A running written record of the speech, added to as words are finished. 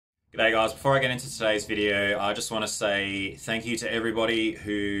G'day guys, before I get into today's video, I just want to say thank you to everybody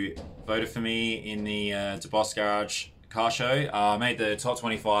who voted for me in the DeBoss Garage car show. I made the top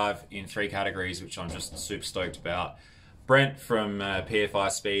 25 in 3 categories, which I'm just super stoked about. Brent from PFI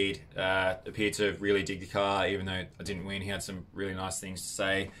SKID appeared to really dig the car, even though I didn't win. He had some really nice things to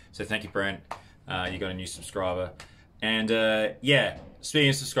say. So thank you, Brent. You got a new subscriber. And yeah,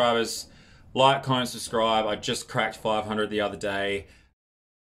 speaking of subscribers, like, comment, subscribe. I just cracked 500 the other day.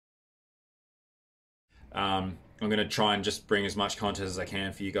 I'm going to try and just bring as much content as I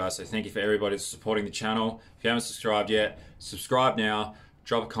can for you guys. So thank you for everybody that's supporting the channel. If you haven't subscribed yet, subscribe now.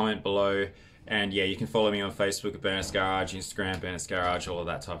 Drop a comment below. And yeah, you can follow me on Facebook at Burnet's Garage, Instagram, Burnet's Garage, all of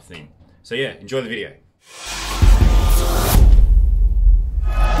that type of thing. So yeah, enjoy the video.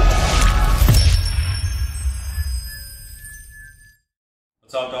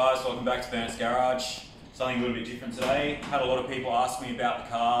 What's up guys, welcome back to Burnet's Garage. Something a little bit different today. Had a lot of people ask me about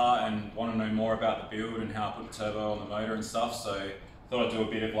the car and want to know more about the build and how I put the turbo on the motor and stuff, so I thought I'd do a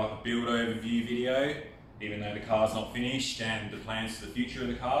bit of like a build overview video, even though the car's not finished, and the plans for the future of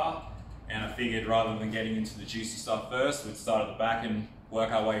the car. And I figured rather than getting into the juicy stuff first, we'd start at the back and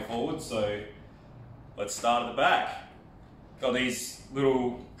work our way forward. So let's start at the back. Got these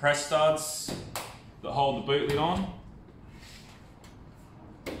little press studs that hold the boot lid on.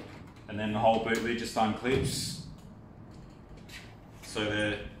 And then the whole boot lid just unclips. So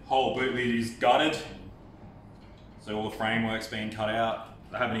the whole boot lid is gutted. So all the framework's been cut out.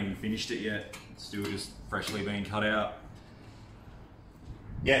 I haven't even finished it yet. It's still just freshly being cut out.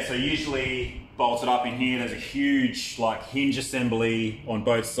 Yeah, so usually bolted up in here, there's a huge like hinge assembly on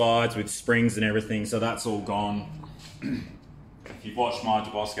both sides with springs and everything, so that's all gone. If you've watched my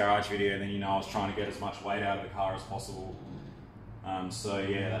DeBoss Garage video, then you know I was trying to get as much weight out of the car as possible. So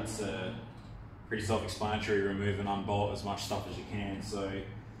yeah, that's pretty self-explanatory. Remove and unbolt as much stuff as you can. So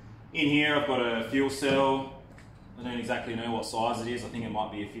in here I've got a fuel cell. I don't exactly know what size it is. I think it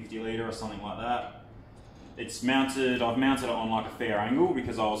might be a 50 litre or something like that. It's mounted, I've mounted it on like a fair angle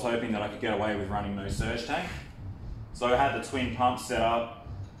because I was hoping that I could get away with running no surge tank. So I had the twin pumps set up,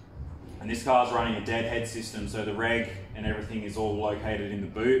 and this car's running a deadhead system, so the reg and everything is all located in the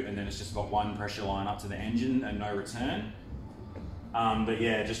boot, and then it's just got one pressure line up to the engine and no return. But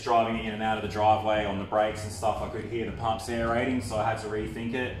yeah, just driving it in and out of the driveway on the brakes and stuff, I could hear the pumps aerating, so I had to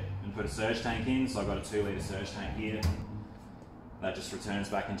rethink it and put a surge tank in. So I got a 2 litre surge tank here. That just returns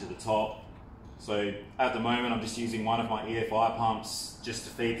back into the top. So at the moment I'm just using one of my EFI pumps just to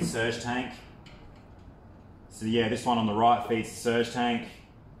feed the surge tank. So yeah, this one on the right feeds the surge tank,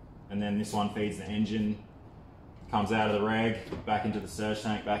 and then this one feeds the engine. Comes out of the reg, back into the surge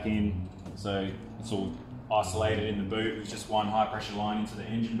tank, back in. So it's all isolated in the boot with just one high pressure line into the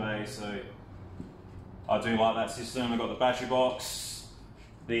engine bay. So I do like that system. I've got the battery box.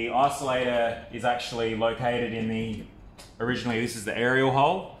 The isolator is actually located in the, originally this is the aerial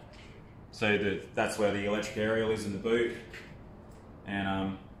hole. So that's where the electric aerial is in the boot.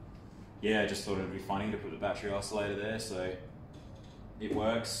 And yeah, I just thought it'd be funny to put the battery isolator there, so it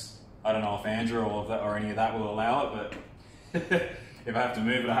works. I don't know if Andrew or any of that will allow it, but if I have to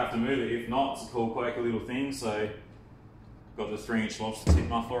move it, I have to move it. If not, it's a cool, quirky little thing. So got the 3-inch lobster tip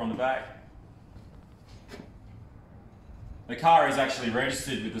muffler on the back. The car is actually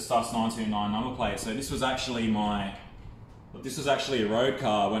registered with the STUS 929 number plate. So this was actually a road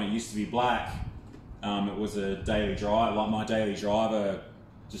car when it used to be black. It was a daily drive, like my daily driver,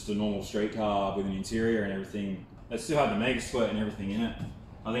 just a normal street car with an interior and everything. It still had the mega squirt and everything in it.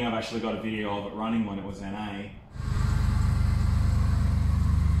 I think I've actually got a video of it running when it was NA.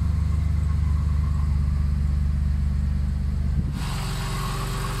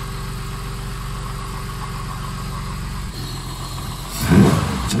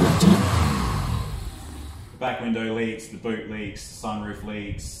 The back window leaks, the boot leaks, the sunroof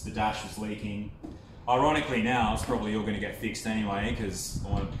leaks, the dash was leaking. Ironically now, it's probably all going to get fixed anyway because I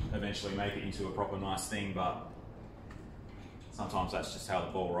want to eventually make it into a proper nice thing, but sometimes that's just how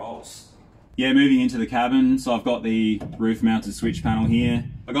the ball rolls. Yeah, moving into the cabin, so I've got the roof mounted switch panel here.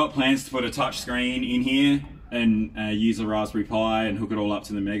 I got plans to put a touch screen in here and use a Raspberry Pi and hook it all up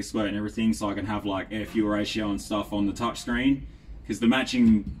to the Mega Squirt and everything, so I can have like air fuel ratio and stuff on the touch screen. Because the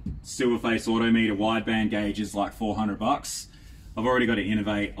matching silver face auto meter wideband gauge is like 400 bucks. I've already got an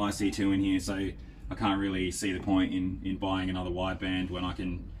Innovate IC2 in here, so I can't really see the point in buying another wideband when I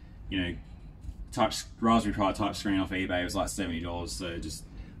can, you know, Raspberry Pi touchscreen off eBay was like $70, so just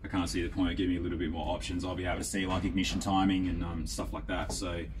I can't see the point of giving me a little bit more options. I'll be able to see like ignition timing and stuff like that.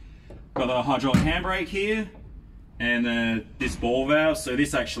 So got the hydraulic handbrake here, and this ball valve. So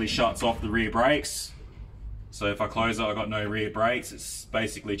this actually shuts off the rear brakes. So if I close it, I've got no rear brakes. It's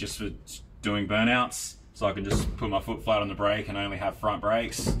basically just for doing burnouts. So I can just put my foot flat on the brake and only have front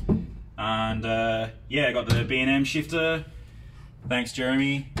brakes. And yeah, I got the B&M shifter. Thanks,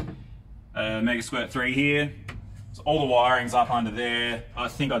 Jeremy. Mega Squirt 3 here. So all the wiring's up under there. I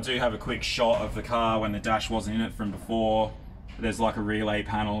think I do have a quick shot of the car when the dash wasn't in it from before. There's like a relay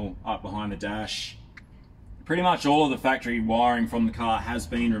panel up behind the dash. Pretty much all of the factory wiring from the car has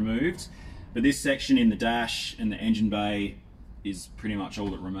been removed, but this section in the dash and the engine bay is pretty much all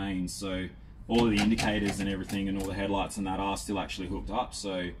that remains. So all of the indicators and everything and all the headlights and that are still actually hooked up.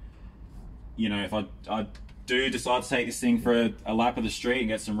 So, you know, if I do decide to take this thing for a lap of the street and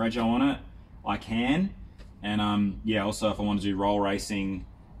get some rego on it, I can. And yeah, also if I want to do roll racing,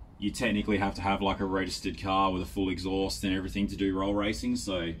 you technically have to have like a registered car with a full exhaust and everything to do roll racing.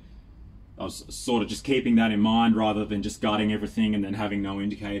 So I was sort of just keeping that in mind rather than just gutting everything and then having no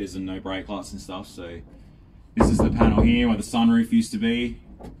indicators and no brake lights and stuff. So this is the panel here where the sunroof used to be.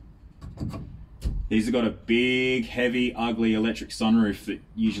 These have got a big, heavy, ugly electric sunroof that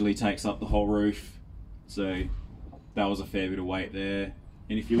usually takes up the whole roof. So that was a fair bit of weight there.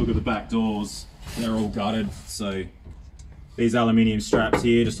 And if you look at the back doors, they're all gutted. So these aluminium straps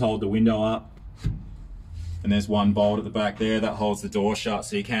here just hold the window up. And there's one bolt at the back there that holds the door shut,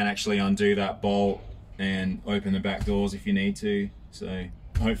 so you can actually undo that bolt and open the back doors if you need to. So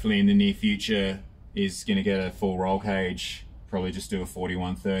hopefully in the near future is going to get a full roll cage, probably just do a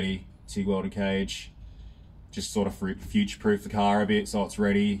 4130 TIG welded cage, just sort of future proof the car a bit so it's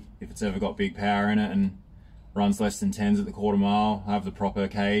ready if it's ever got big power in it and runs less than 10s at the quarter mile, have the proper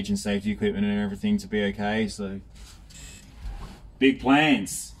cage and safety equipment and everything to be okay. So big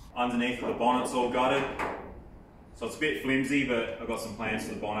plans. Underneath of the bonnet's all gutted. So it's a bit flimsy, but I've got some plans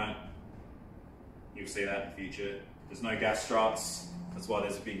for the bonnet. You'll see that in the future. There's no gas struts. That's why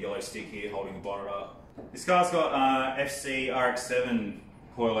there's a big yellow stick here holding the bonnet up. This car's got FC RX7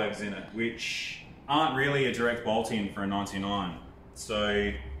 coilovers in it, which aren't really a direct bolt-in for a 99.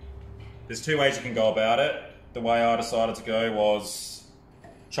 So there's two ways you can go about it. The way I decided to go was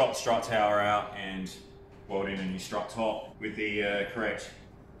chop the strut tower out and weld in a new strut top with the correct,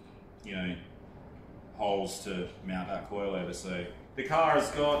 you know, holes to mount that coilover. So the car has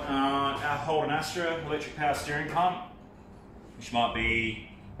got our Holden Astra electric power steering pump, which might be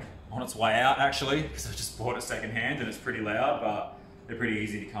on its way out actually, because I just bought it second hand and it's pretty loud, but they're pretty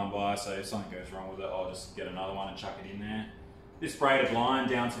easy to come by. So if something goes wrong with it, I'll just get another one and chuck it in there. This braided line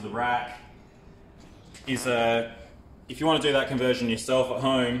down to the rack is if you want to do that conversion yourself at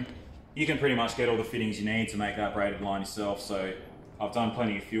home, you can pretty much get all the fittings you need to make that braided line yourself. So I've done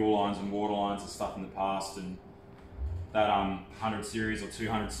plenty of fuel lines and water lines and stuff in the past, and that 100 series or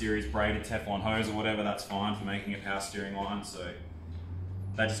 200 series braided Teflon hose or whatever, that's fine for making a power steering line. So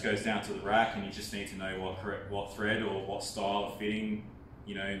that just goes down to the rack, and you just need to know what thread or what style of fitting,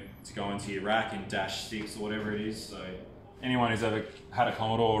 you know, to go into your rack in dash 6 or whatever it is. So anyone who's ever had a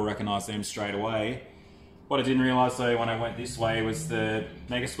Commodore will recognise them straight away. What I didn't realise though when I went this way was the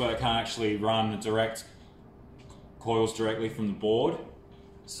Mega Squirt can't actually run direct coils directly from the board.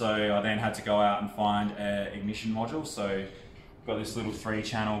 So I then had to go out and find an ignition module. So I've got this little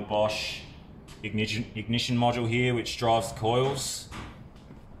 3-channel Bosch ignition module here which drives the coils.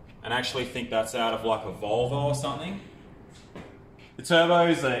 And I actually think that's out of like a Volvo or something. The turbo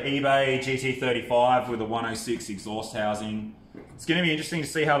is an eBay GT35 with a 106 exhaust housing. It's going to be interesting to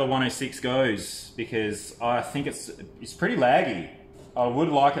see how the 106 goes, because I think it's pretty laggy. I would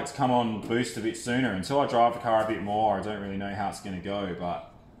like it to come on boost a bit sooner. Until I drive the car a bit more, I don't really know how it's going to go.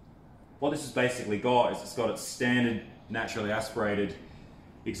 But what this has basically got is it's got its standard naturally aspirated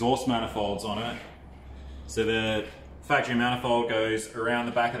exhaust manifolds on it. So the factory manifold goes around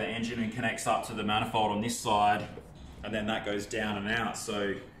the back of the engine and connects up to the manifold on this side, and then that goes down and out.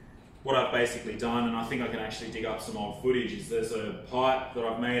 So what I've basically done, and I think I can actually dig up some old footage, is there's a pipe that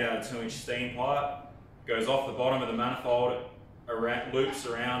I've made out of 2-inch steam pipe, goes off the bottom of the manifold, loops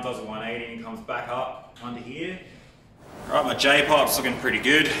around, does a 180 and comes back up under here. Right, my J-pipe's looking pretty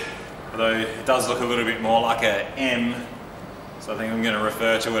good, although it does look a little bit more like a M, so I think I'm going to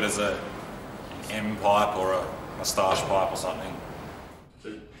refer to it as a M pipe or a moustache pipe or something. So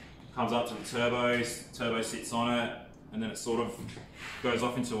it comes up to the turbo sits on it, and then it sort of goes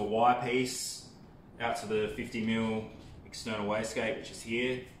off into a Y piece out to the 50mm external wastegate, which is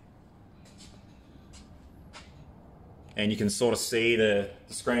here. And you can sort of see the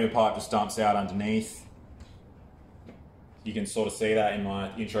screamer pipe just dumps out underneath. You can sort of see that in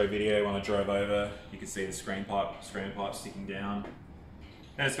my intro video when I drove over. You can see the screamer pipe sticking down.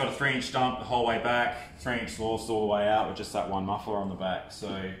 And it's got a 3-inch dump the whole way back, 3-inch exhaust all the way out with just that one muffler on the back.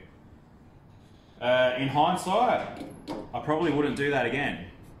 So In hindsight, I probably wouldn't do that again,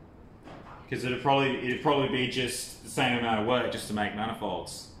 because it'd probably be just the same amount of work just to make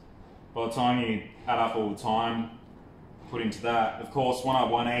manifolds. By the time you add up all the time put into that, of course, when I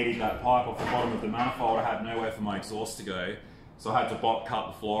 180'd that pipe off the bottom of the manifold, I had nowhere for my exhaust to go, so I had to cut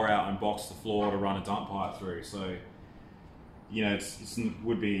the floor out and box the floor to run a dump pipe through. So, you know,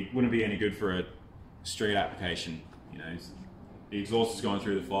 wouldn't be any good for a street application. You know, the exhaust is going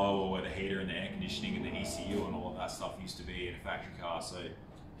through the firewall where the heater and the air conditioning and the ECU and all of that stuff used to be in a factory car. So if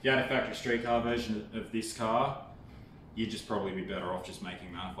you had a factory street car version of this car, you'd just probably be better off just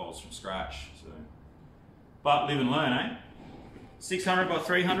making manifolds from scratch. So, but live and learn, eh? 600 by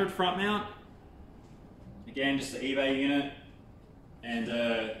 300 front mount. Again, just the eBay unit, and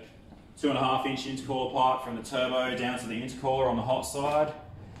 2.5-inch intercooler pipe from the turbo down to the intercooler on the hot side,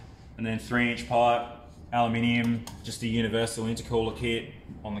 and then 3-inch pipe, aluminium, just a universal intercooler kit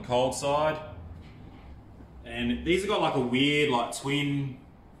on the cold side. And these have got like a weird like twin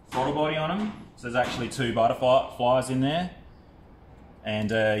throttle body on them, so there's actually 2 butterflies in there.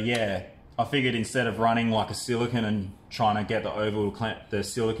 And yeah, I figured instead of running like a silicon and trying to get the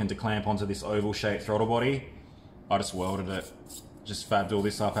silicon to clamp onto this oval shaped throttle body, I just welded it. Just fabbed all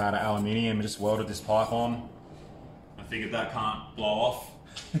this up out of aluminium and just welded this pipe on. I figured that can't blow off.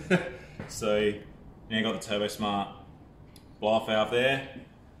 So now you got the Turbo Smart blow off valve there.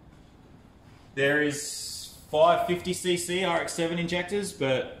 There is 550cc RX-7 injectors,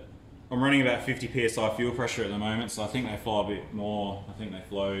 but I'm running about 50 psi fuel pressure at the moment, so I think they flow a bit more. I think they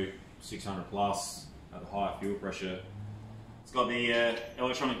flow 600 plus at the higher fuel pressure. It's got the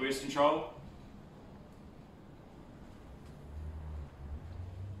electronic boost control.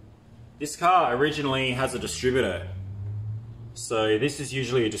 This car originally has a distributor. So this is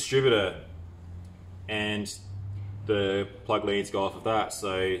usually a distributor, and the plug leads go off of that.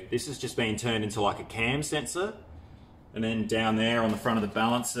 So this has just been turned into like a cam sensor. And then down there on the front of the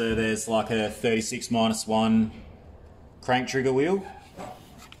balancer, there's like a 36-1 crank trigger wheel.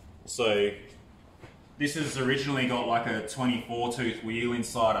 So this has originally got like a 24 tooth wheel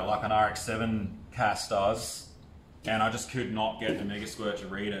inside it, like an RX-7 cast does. And I just could not get the Mega Squirt to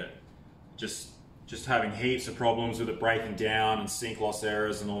read it. Just having heaps of problems with it breaking down and sync loss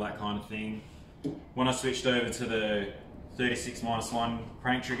errors and all that kind of thing. When I switched over to the 36-1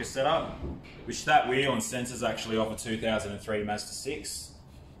 crank trigger setup, which that wheel and sensors actually off a 2003 Mazda 6,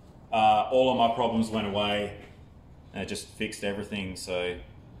 all of my problems went away and it just fixed everything. So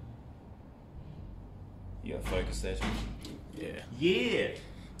you got focus there too. Yeah. Yeah.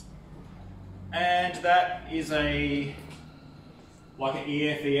 And that is like an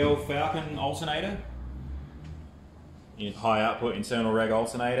EFEL Falcon alternator. High output internal reg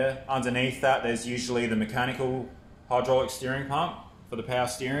alternator. Underneath that there's usually the mechanical hydraulic steering pump for the power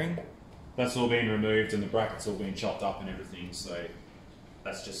steering. That's all been removed and the brackets all been chopped up and everything, so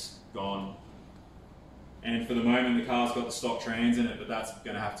that's just gone. And for the moment the car's got the stock trans in it, but that's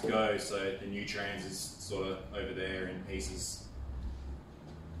going to have to go, so the new trans is sort of over there in pieces.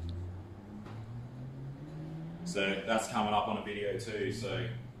 So that's coming up on a video too. So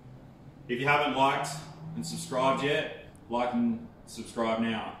if you haven't liked and subscribed yet, like and subscribe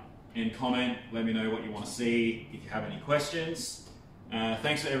now. And comment, let me know what you want to see, if you have any questions.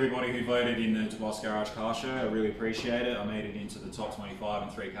 Thanks to everybody who voted in the Boss Garage Car Show. I really appreciate it. I made it into the top 25 in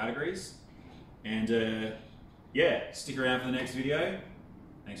 3 categories. And yeah, stick around for the next video.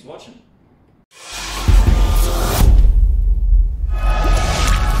 Thanks for watching.